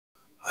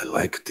I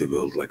like the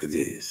world like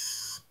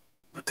this,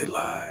 but the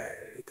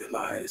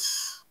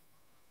lies,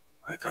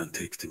 I can't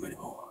take them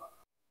anymore.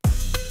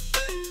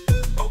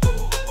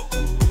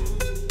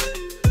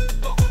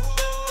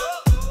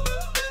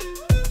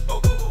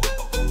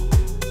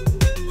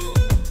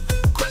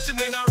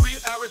 Questioning our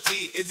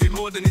reality, is it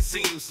more than it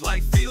seems?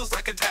 Life feels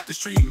like a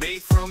tapestry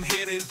made from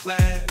hidden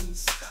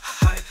plans.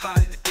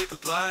 Hide paper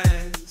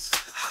plans,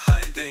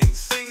 hide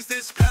things.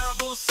 This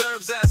parable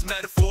serves as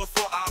metaphor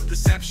for our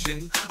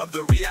perception of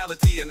the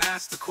reality and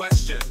ask the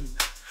question.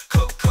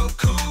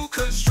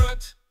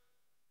 Construct.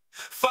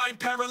 Find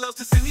parallels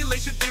to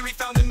simulation theory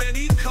found in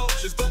many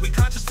cultures, but we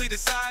consciously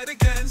decide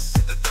against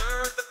the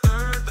third.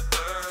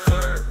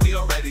 We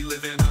already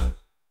live in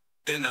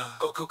a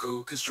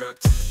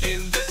construct.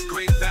 In this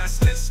great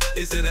vastness,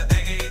 is it a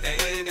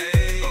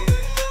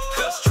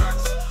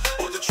construct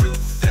or the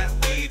truth that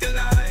we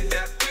deny?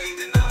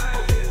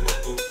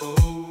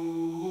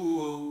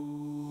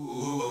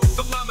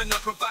 Phenomena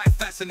provide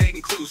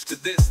fascinating clues to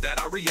this, that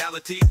our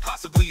reality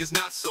possibly is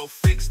not so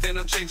fixed and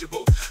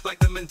unchangeable, like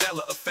the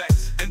Mandela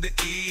effect and the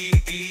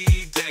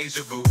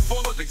deja vu.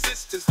 Form of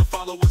existence for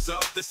followers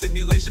of the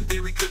simulation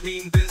theory could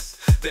mean this,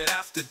 that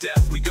after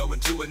death we go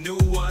into a new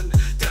one.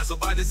 Dazzled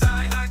by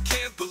design, I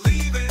can't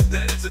believe it,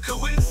 that it's a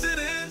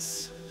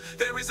coincidence.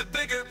 There is a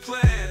bigger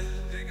plan.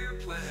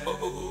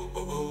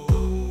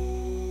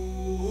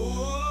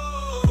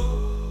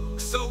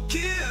 So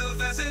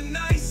give as a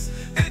nice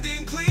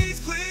ending, please,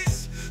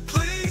 please,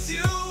 please,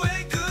 you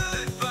a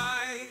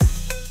goodbye.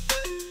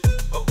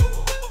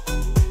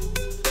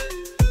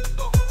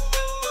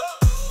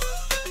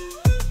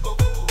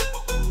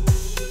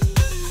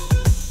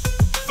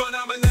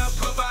 Phenomena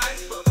provide.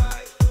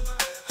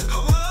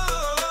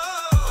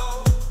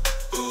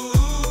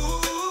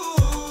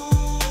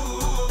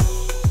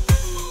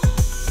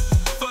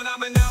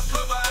 Phenomena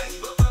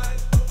provide.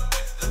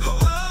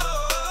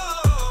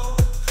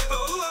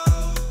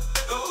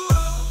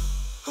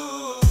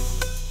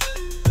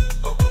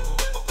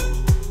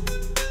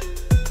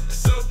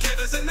 So give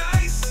us a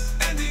nice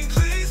ending,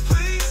 please,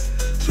 please,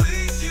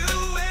 please, you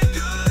and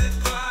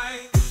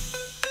goodbye.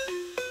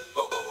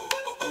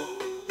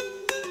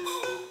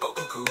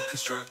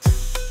 Construct.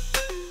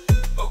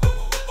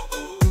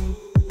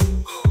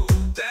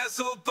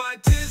 Dazzled by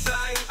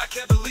design, I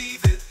can't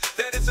believe it,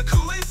 that it's a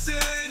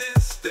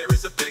coincidence. There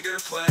is a bigger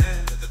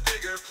plan.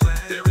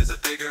 There is a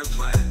bigger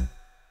plan.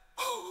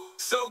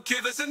 So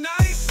give us a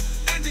nice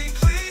ending,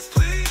 please,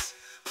 please,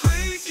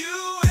 please,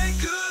 you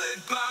and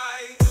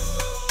goodbye.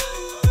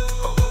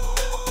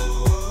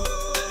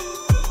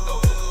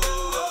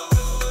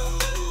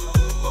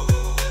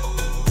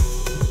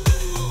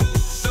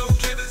 So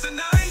give us a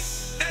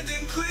nice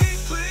ending,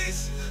 please,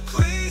 please,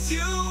 please,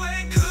 you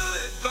and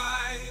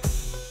goodbye.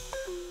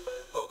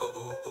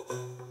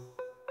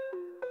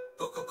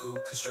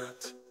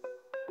 Construct.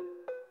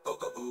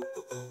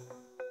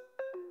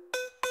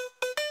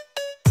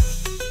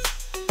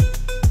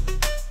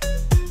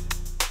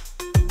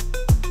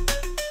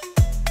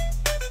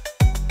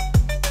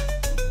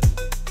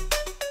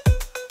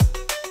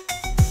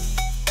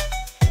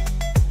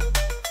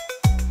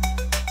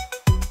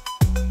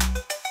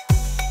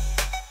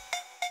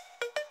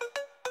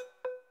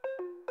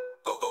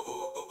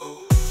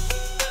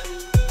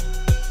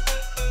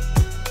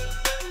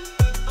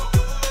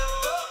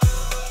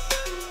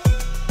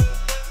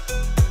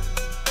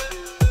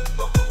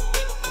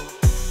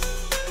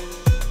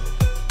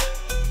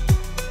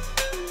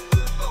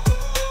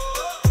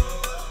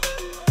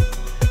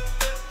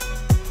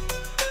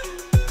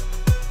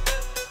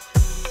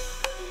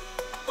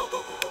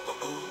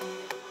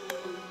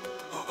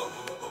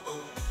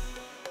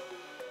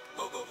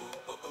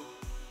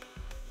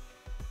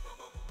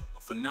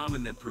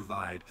 Phenomena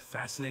provide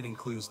fascinating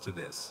clues to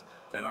this,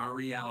 that our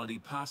reality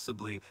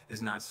possibly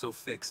is not so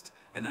fixed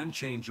and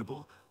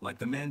unchangeable, like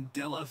the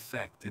Mandela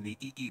effect and the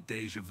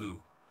deja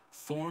vu.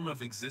 Form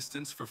of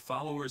existence for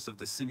followers of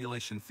the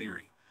simulation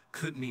theory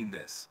could mean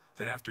this,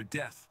 that after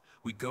death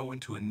we go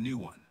into a new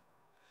one.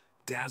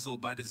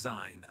 Dazzled by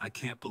design, I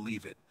can't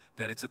believe it,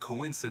 that it's a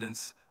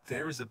coincidence.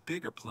 There is a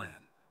bigger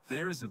plan.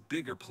 There is a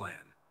bigger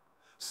plan.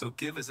 So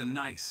give us a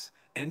nice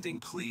ending,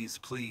 please,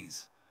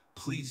 please,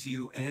 please,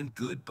 you and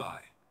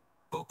goodbye.